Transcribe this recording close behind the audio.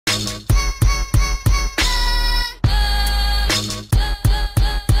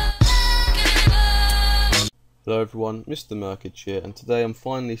Hello everyone, Mr. Merkage here, and today I'm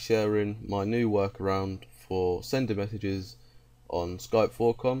finally sharing my new workaround for sending messages on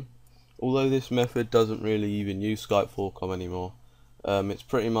Skype4Com. Although this method doesn't really even use Skype4Com anymore, it's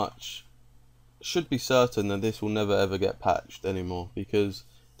pretty much should be certain that this will never ever get patched anymore, because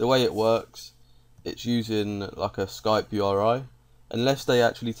the way it works, it's using like a Skype URI. Unless they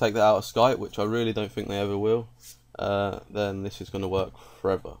actually take that out of Skype, which I really don't think they ever will, then this is going to work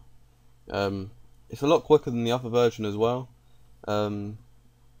forever. It's a lot quicker than the other version as well,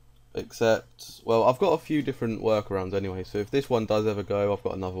 except, well, I've got a few different workarounds anyway, so if this one does ever go, I've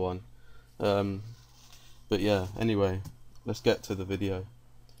got another one. But yeah, anyway, let's get to the video.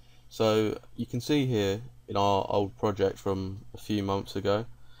 So you can see here in our old project from a few months ago,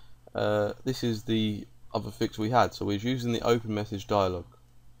 this is the other fix we had. So we was using the open message dialog,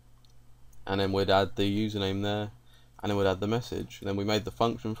 and then we'd add the username there, and then we'd add the message, and then we made the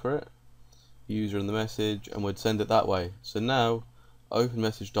function for it, user and the message, and we'd send it that way. So now open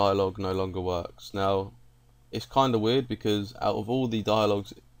message dialog no longer works. Now it's kind of weird, because out of all the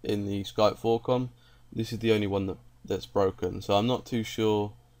dialogues in the Skype4Com, this is the only one that's broken. So I'm not too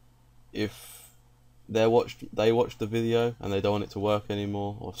sure if they watched the video and they don't want it to work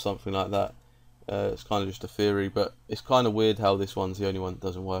anymore or something like that. It's kind of just a theory, but it's kind of weird how this one's the only one that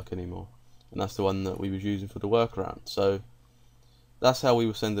doesn't work anymore, and that's the one that we was using for the workaround. So that's how we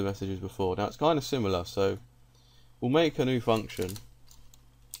were sending messages before. Now it's kind of similar, so we'll make a new function.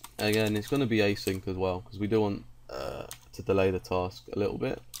 Again, it's going to be async as well, because we do want to delay the task a little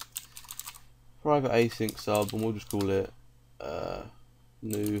bit. Private async sub, and we'll just call it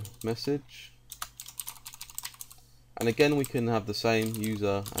new message. And again, we can have the same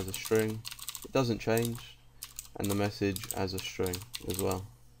user as a string, it doesn't change, and the message as a string as well,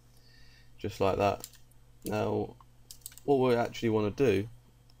 just like that. Now what we actually want to do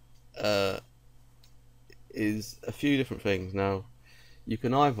is a few different things. Now you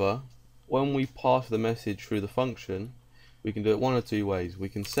can either, when we pass the message through the function, we can do it one or two ways. We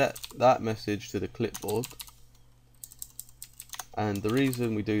can set that message to the clipboard, and the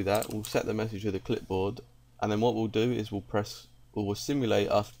reason we do that, we'll set the message to the clipboard, and then what we'll do is we'll simulate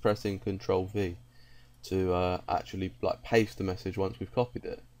us pressing Ctrl V to actually like paste the message once we've copied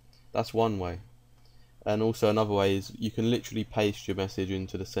it. That's one way. And also another way is you can literally paste your message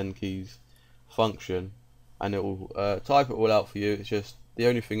into the send keys function, and it will type it all out for you. It's just, the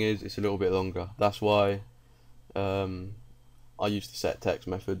only thing is it's a little bit longer. That's why I use the set text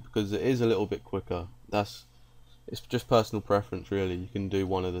method, because it is a little bit quicker. It's just personal preference really. You can do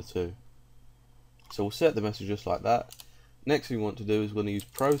one of the two. So we'll set the message just like that. Next thing we want to do is we're going to use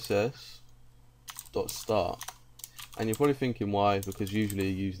process.start, and you're probably thinking why, because usually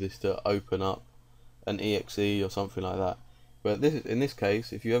you use this to open up an exe or something like that. But in this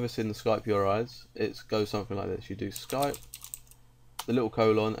case, if you ever seen the Skype URIs, it goes something like this. You do Skype, the little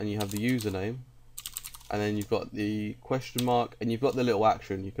colon, and you have the username, and then you've got the question mark, and you've got the little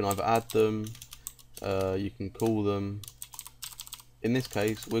action. You can either add them, you can call them. In this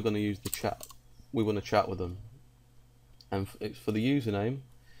case, we're going to use the chat. We want to chat with them, and for the username,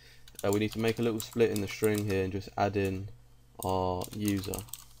 we need to make a little split in the string here and just add in our user,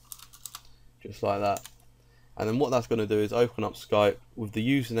 just like that. And then what that's going to do is open up Skype with the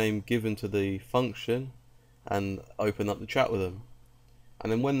username given to the function and open up the chat with them.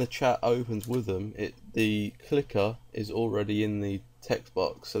 And then when the chat opens with them, the clicker is already in the text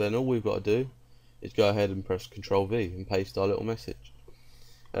box, so then all we've got to do is go ahead and press Ctrl V and paste our little message.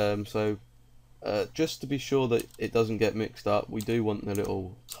 Just to be sure that it doesn't get mixed up, we do want the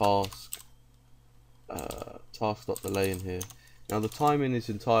little task.delay in here. Now the timing is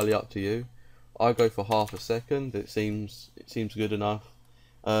entirely up to you. I go for half a second. It seems good enough.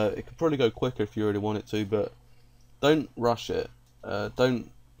 It could probably go quicker if you really want it to, but don't rush it. Don't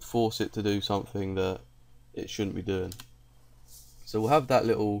force it to do something that it shouldn't be doing. So we'll have that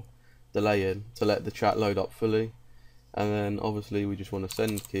little delay in to let the chat load up fully, and then obviously we just want to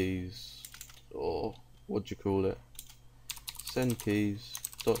send keys, or what do you call it? Send keys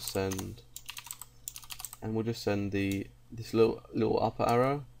dot send, and we'll just send this little upper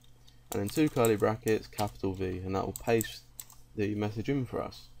arrow, and then two curly brackets, capital V, and that will paste the message in for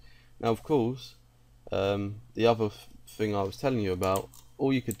us. Now of course, the other thing I was telling you about,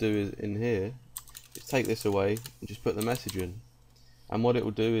 all you could do is in here is take this away and just put the message in, and what it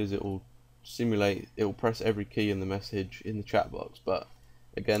will do is it will press every key in the message in the chat box. But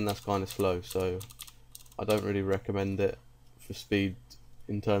again, that's kind of slow, so I don't really recommend it for speed,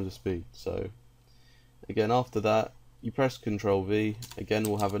 in terms of speed. So again, after that you press Ctrl V. Again,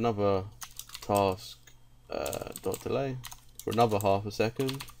 we'll have another task dot delay for another half a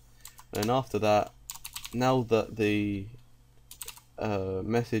second, and after that now that the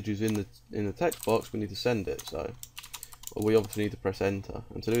message is in the text box, we need to send it. So we obviously need to press enter,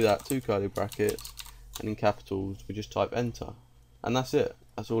 and to do that, 2 curly brackets, and in capitals we just type enter, and that's it.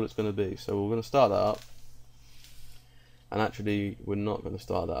 That's all it's going to be. So we're going to start that up, and actually we're not going to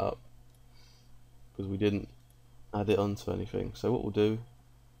start that up because we didn't add it onto anything. So what we'll do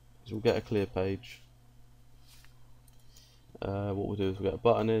is we'll get a clear page. What we'll do is we'll get a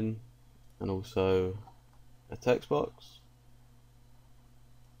button in, and also a text box.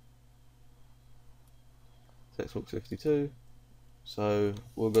 Text box 52. So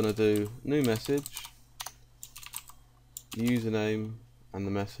we're going to do new message, username, and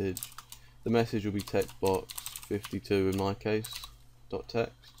the message. The message will be text box 52 in my case,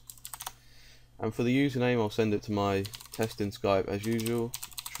 .text. And for the username, I'll send it to my test in Skype as usual,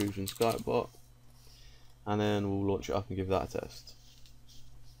 Intrusion Skype bot, and then we'll launch it up and give that a test.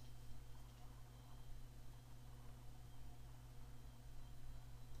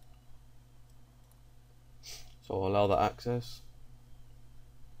 So I'll allow that access.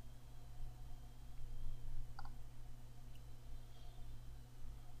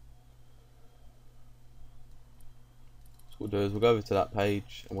 So what we'll do is we'll go over to that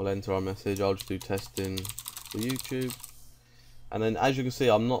page and we'll enter our message. I'll just do testing for YouTube. And then as you can see,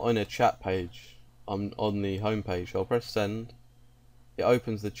 I'm not on a chat page, I'm on the home page. So I'll press send. It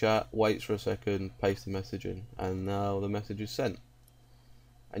opens the chat, waits for a second, paste the message in, and now the message is sent.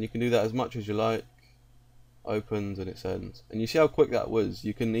 And you can do that as much as you like. Opens and it sends, and you see how quick that was.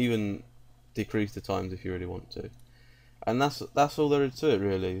 You can even decrease the times if you really want to, and that's all there is to it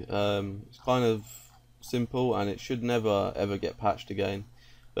really. It's kind of simple, and it should never ever get patched again,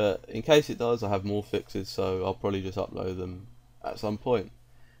 but in case it does, I have more fixes, so I'll probably just upload them at some point.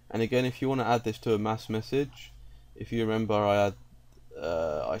 And again, if you want to add this to a mass message, if you remember,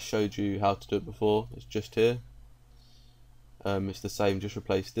 I showed you how to do it before. It's just here. It's the same, just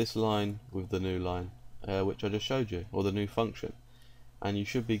replace this line with the new line, which I just showed you, or the new function, and you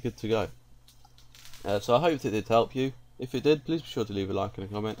should be good to go. So I hope it did help you. If it did, please be sure to leave a like and a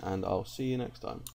comment, and I'll see you next time.